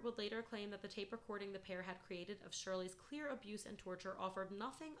 Bittaker would later claim that the tape recording the pair had created of Shirley's clear abuse and torture offered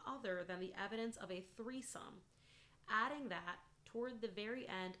nothing other than the evidence of a threesome, adding that, toward the very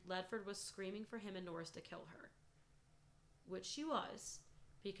end, Ledford was screaming for him and Norris to kill her. Which she was,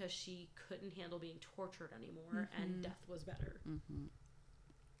 because she couldn't handle being tortured anymore, and death was better.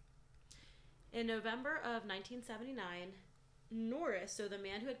 In November of 1979, Norris, so the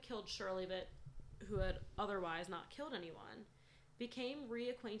man who had killed Shirley but who had otherwise not killed anyone, became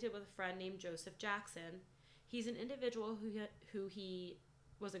reacquainted with a friend named Joseph Jackson. He's an individual who he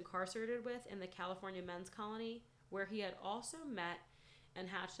was incarcerated with in the California men's colony, where he had also met and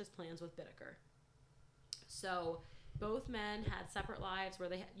hatched his plans with Bittaker. So both men had separate lives where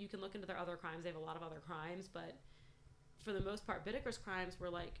you can look into their other crimes. They have a lot of other crimes, but for the most part, Bittaker's crimes were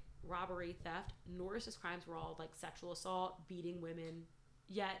like robbery, theft. Norris's crimes were all like sexual assault, beating women,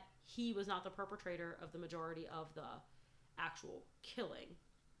 yet he was not the perpetrator of the majority of the actual killing.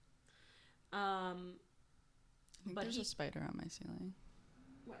 I think there's a spider on my ceiling.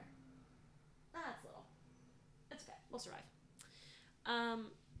 Where? That's little. It's okay. We'll survive.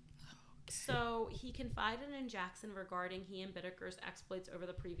 So he confided in Jackson regarding he and Bittaker's exploits over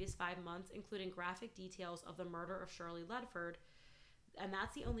the previous 5 months, including graphic details of the murder of Shirley Ledford, and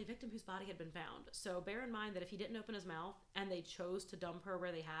that's the only victim whose body had been found. So bear in mind that if he didn't open his mouth and they chose to dump her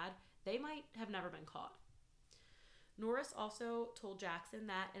where they had, they might have never been caught. Norris also told Jackson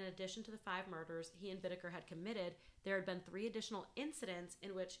that in addition to the 5 murders he and Bittaker had committed, there had been 3 additional incidents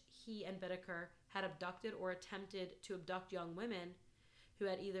in which he and Bittaker had abducted or attempted to abduct young women who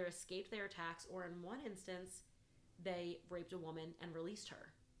had either escaped their attacks or, in one instance, they raped a woman and released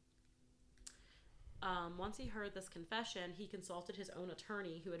her. Once he heard this confession, he consulted his own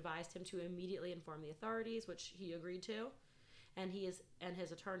attorney, who advised him to immediately inform the authorities, which he agreed to, and his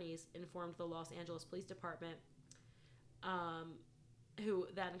attorneys informed the Los Angeles Police Department, who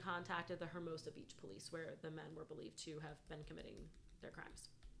then contacted the Hermosa Beach Police, where the men were believed to have been committing their crimes.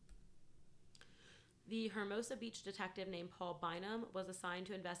 The Hermosa Beach detective named Paul Bynum was assigned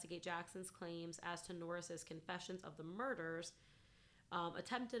to investigate Jackson's claims as to Norris's confessions of the murders,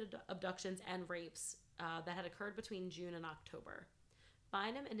 attempted abductions, and rapes that had occurred between June and October.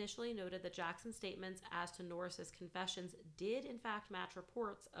 Bynum initially noted that Jackson's statements as to Norris's confessions did in fact match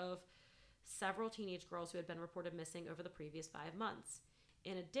reports of several teenage girls who had been reported missing over the previous 5 months.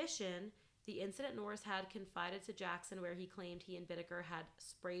 In addition, the incident Norris had confided to Jackson, where he claimed he and Bittaker had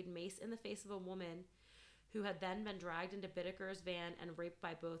sprayed mace in the face of a woman who had then been dragged into Bittaker's van and raped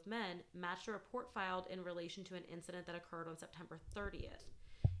by both men, matched a report filed in relation to an incident that occurred on September 30th.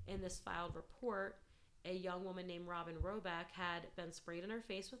 In this filed report, a young woman named Robin Roback had been sprayed in her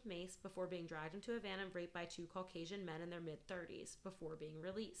face with mace before being dragged into a van and raped by 2 Caucasian men in their mid-30s before being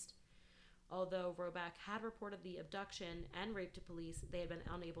released. Although Roback had reported the abduction and rape to police, they had been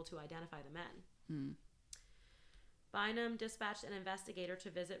unable to identify the men. Bynum dispatched an investigator to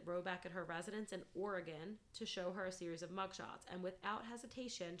visit Roback at her residence in Oregon to show her a series of mugshots, and without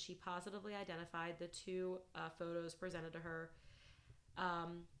hesitation, she positively identified the 2 photos presented to her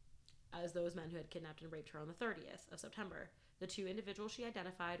as those men who had kidnapped and raped her on the 30th of September. The 2 individuals she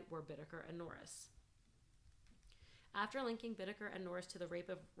identified were Bittaker and Norris. After linking Bittaker and Norris to the rape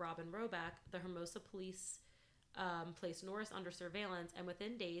of Robin Roback, the Hermosa police placed Norris under surveillance, and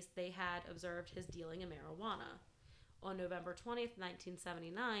within days they had observed his dealing in marijuana. On November 20th,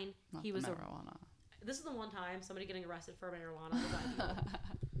 1979, he was marijuana. This is the one time somebody getting arrested for marijuana was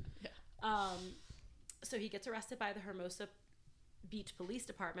ideal. So he gets arrested by the Hermosa Beach Police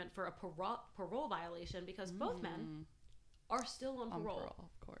Department for a parole violation because both men are still on parole.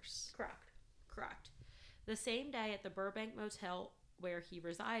 Of course. Correct. The same day at the Burbank Motel where he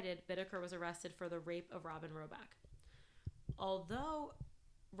resided, Bittaker was arrested for the rape of Robin Roback. Although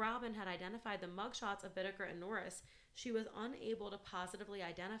Robin had identified the mugshots of Bittaker and Norris, she was unable to positively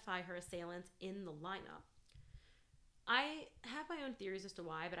identify her assailants in the lineup. I have my own theories as to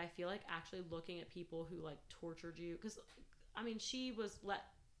why, but I feel like actually looking at people who like tortured you, because I mean, she was let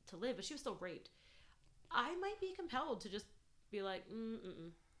to live, but she was still raped. I might be compelled to just be like,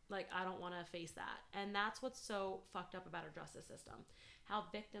 like, I don't want to face that. And that's what's so fucked up about our justice system. How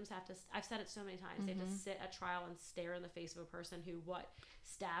victims have to, I've said it so many times, they have to sit at trial and stare in the face of a person who,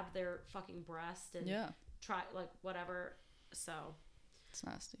 stabbed their fucking breast and try, like, whatever. So. It's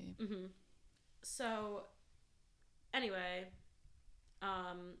nasty. So, anyway,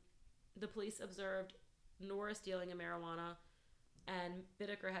 the police observed Norris dealing in marijuana, and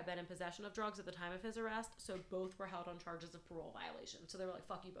Bittaker had been in possession of drugs at the time of his arrest, so both were held on charges of parole violation. So they were like,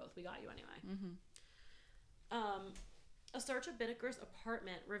 fuck you both, we got you anyway. A search of Bittaker's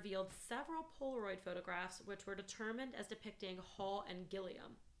apartment revealed several Polaroid photographs which were determined as depicting Hall and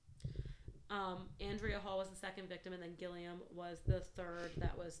Gilliam. Andrea Hall was the second victim, and then Gilliam was the third.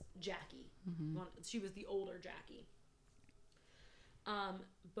 That was Jackie. She was the older Jackie.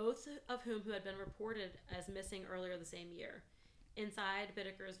 Both of whom had been reported as missing earlier the same year. Inside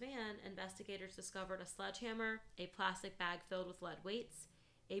Bittaker's van, investigators discovered a sledgehammer, a plastic bag filled with lead weights,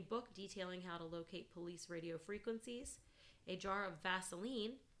 a book detailing how to locate police radio frequencies, a jar of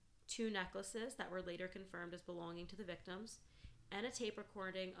Vaseline, 2 necklaces that were later confirmed as belonging to the victims, and a tape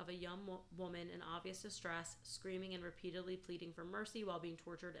recording of a young woman in obvious distress screaming and repeatedly pleading for mercy while being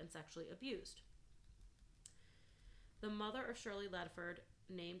tortured and sexually abused. The mother of Shirley Ledford,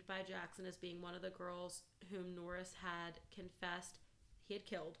 named by Jackson as being one of the girls whom Norris had confessed he had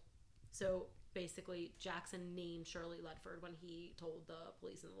killed. So basically, Jackson named Shirley Ledford when he told the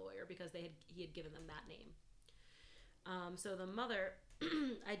police and the lawyer because he had given them that name. So the mother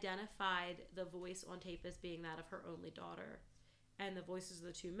identified the voice on tape as being that of her only daughter, and the voices of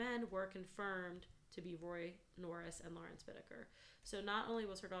the 2 men were confirmed to be Roy Norris and Lawrence Bittaker. So not only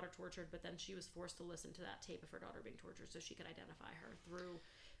was her daughter tortured, but then she was forced to listen to that tape of her daughter being tortured so she could identify her through,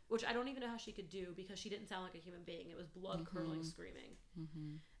 which I don't even know how she could do because she didn't sound like a human being. It was blood-curdling screaming.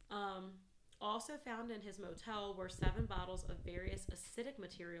 Also found in his motel were 7 bottles of various acidic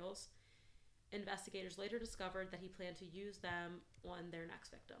materials. Investigators later discovered that he planned to use them on their next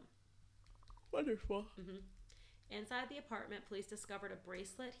victim. Wonderful. Inside the apartment, police discovered a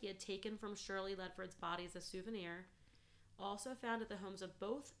bracelet he had taken from Shirley Ledford's body as a souvenir. Also found at the homes of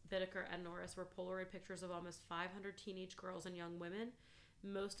both Bittaker and Norris were Polaroid pictures of almost 500 teenage girls and young women,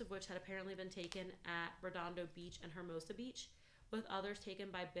 most of which had apparently been taken at Redondo Beach and Hermosa Beach, with others taken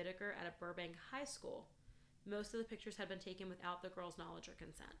by Bittaker at a Burbank high school. Most of the pictures had been taken without the girls' knowledge or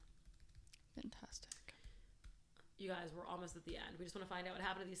consent. Fantastic. You guys, we're almost at the end. We just want to find out what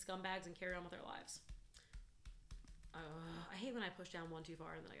happened to these scumbags and carry on with their lives. I hate when I push down one too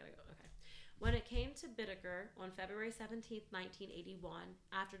far and then I gotta go. Okay. When it came to Bittaker on February 17th, 1981,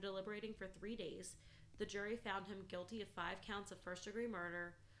 after deliberating for 3 days, the jury found him guilty of 5 counts of first-degree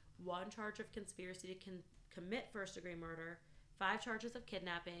murder, 1 charge of conspiracy to commit first-degree murder, 5 charges of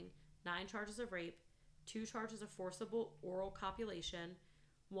kidnapping, 9 charges of rape, 2 charges of forcible oral copulation,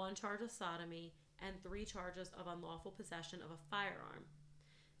 1 charge of sodomy, and 3 charges of unlawful possession of a firearm.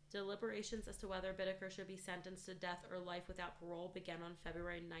 Deliberations as to whether Bittaker should be sentenced to death or life without parole began on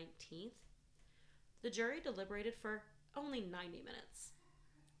February 19th. The jury deliberated for only 90 minutes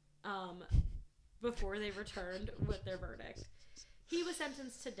before they returned with their verdict. He was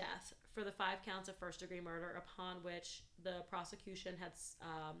sentenced to death for the 5 counts of first-degree murder, upon which the prosecution had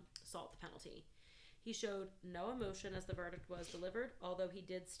sought the penalty. He showed no emotion as the verdict was delivered, although he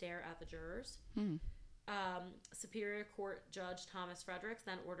did stare at the jurors. Superior Court Judge Thomas Fredericks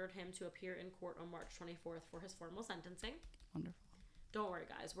then ordered him to appear in court on March 24th for his formal sentencing. Wonderful. Don't worry,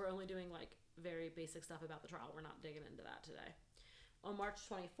 guys. We're only doing very basic stuff about the trial. We're not digging into that today. On March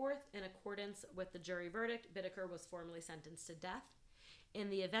 24th, in accordance with the jury verdict, Bittaker was formally sentenced to death. In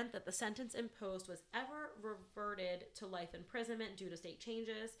the event that the sentence imposed was ever reverted to life imprisonment due to state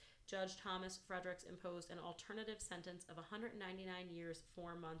changes, Judge Thomas Fredericks imposed an alternative sentence of 199 years,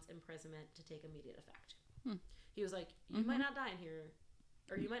 4 months imprisonment to take immediate effect. He was like, you might not die in here,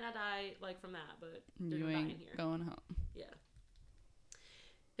 or you might not die from that, but you're dying here. Going home. Yeah.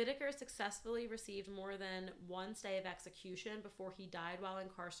 Bittaker successfully received more than 1 stay of execution before he died while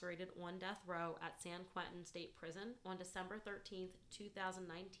incarcerated on death row at San Quentin State Prison on December 13th,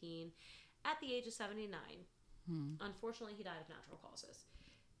 2019, at the age of 79. Unfortunately, he died of natural causes.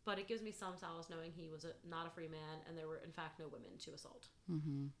 But it gives me some solace knowing he was not a free man and there were, in fact, no women to assault.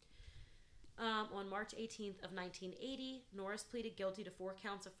 On March 18th of 1980, Norris pleaded guilty to 4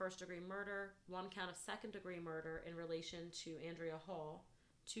 counts of first-degree murder, 1 count of second-degree murder in relation to Andrea Hall,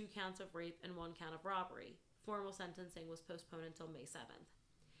 2 counts of rape, and 1 count of robbery. Formal sentencing was postponed until May 7th.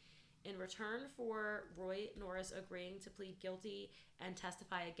 In return for Roy Norris agreeing to plead guilty and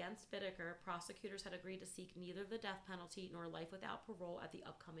testify against Bittaker, prosecutors had agreed to seek neither the death penalty nor life without parole at the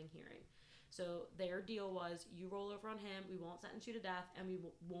upcoming hearing. So their deal was, you roll over on him, we won't sentence you to death, and we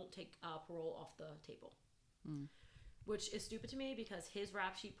won't take parole off the table. Which is stupid to me because his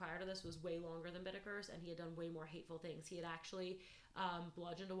rap sheet prior to this was way longer than Bittaker's, and he had done way more hateful things. He had actually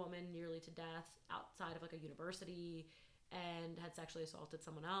bludgeoned a woman nearly to death outside of like a university and had sexually assaulted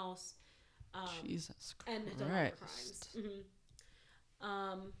someone else. Jesus Christ. And had done other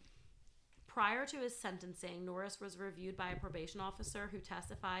crimes. Prior to his sentencing, Norris was reviewed by a probation officer who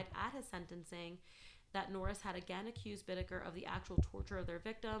testified at his sentencing that Norris had again accused Bittaker of the actual torture of their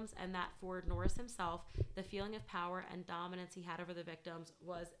victims, and that for Norris himself, the feeling of power and dominance he had over the victims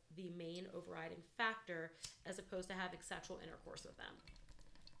was the main overriding factor, as opposed to having sexual intercourse with them.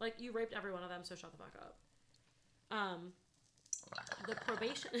 Like, you raped every one of them, so shut the fuck up. The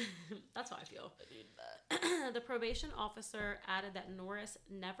probation... That's how I feel. I need that. The probation officer added that Norris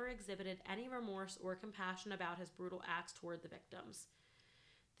never exhibited any remorse or compassion about his brutal acts toward the victims.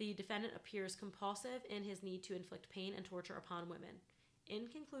 The defendant appears compulsive in his need to inflict pain and torture upon women. In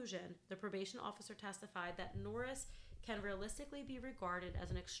conclusion, the probation officer testified that Norris can realistically be regarded as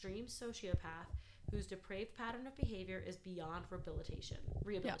an extreme sociopath whose depraved pattern of behavior is beyond rehabilitation.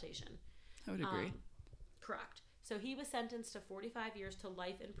 Yeah, I would agree. Correct. So he was sentenced to 45 years to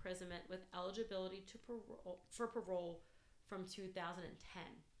life imprisonment with eligibility to parole from 2010.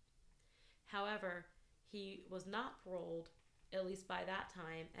 However, he was not paroled, at least by that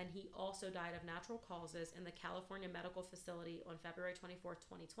time, and he also died of natural causes in the California Medical Facility on February 24,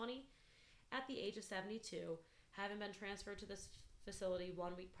 2020, at the age of 72, having been transferred to this facility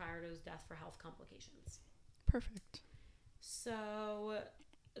 1 week prior to his death for health complications. Perfect. So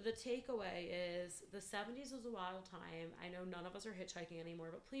the takeaway is the 70s was a wild time. I know none of us are hitchhiking anymore,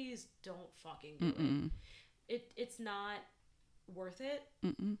 but please don't fucking do it. It's not worth it.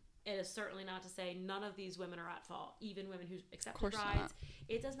 It is certainly not to say none of these women are at fault, even women who accepted rides.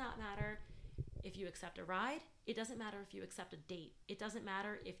 It does not matter if you accept a ride. It doesn't matter if you accept a date. It doesn't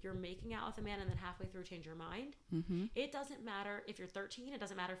matter if you're making out with a man and then halfway through change your mind. It doesn't matter if you're 13. It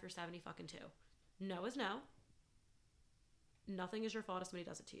doesn't matter if you're 70 fucking 2. No is no. Nothing is your fault if somebody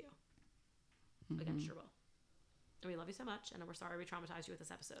does it to you. Against your will. And we love you so much, and we're sorry we traumatized you with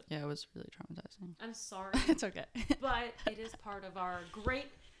this episode. Yeah, it was really traumatizing. I'm sorry. It's okay. But it is part of our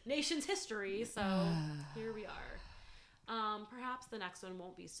great nation's history, so here we are. Perhaps the next one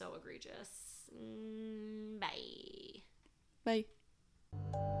won't be so egregious. Bye. Bye.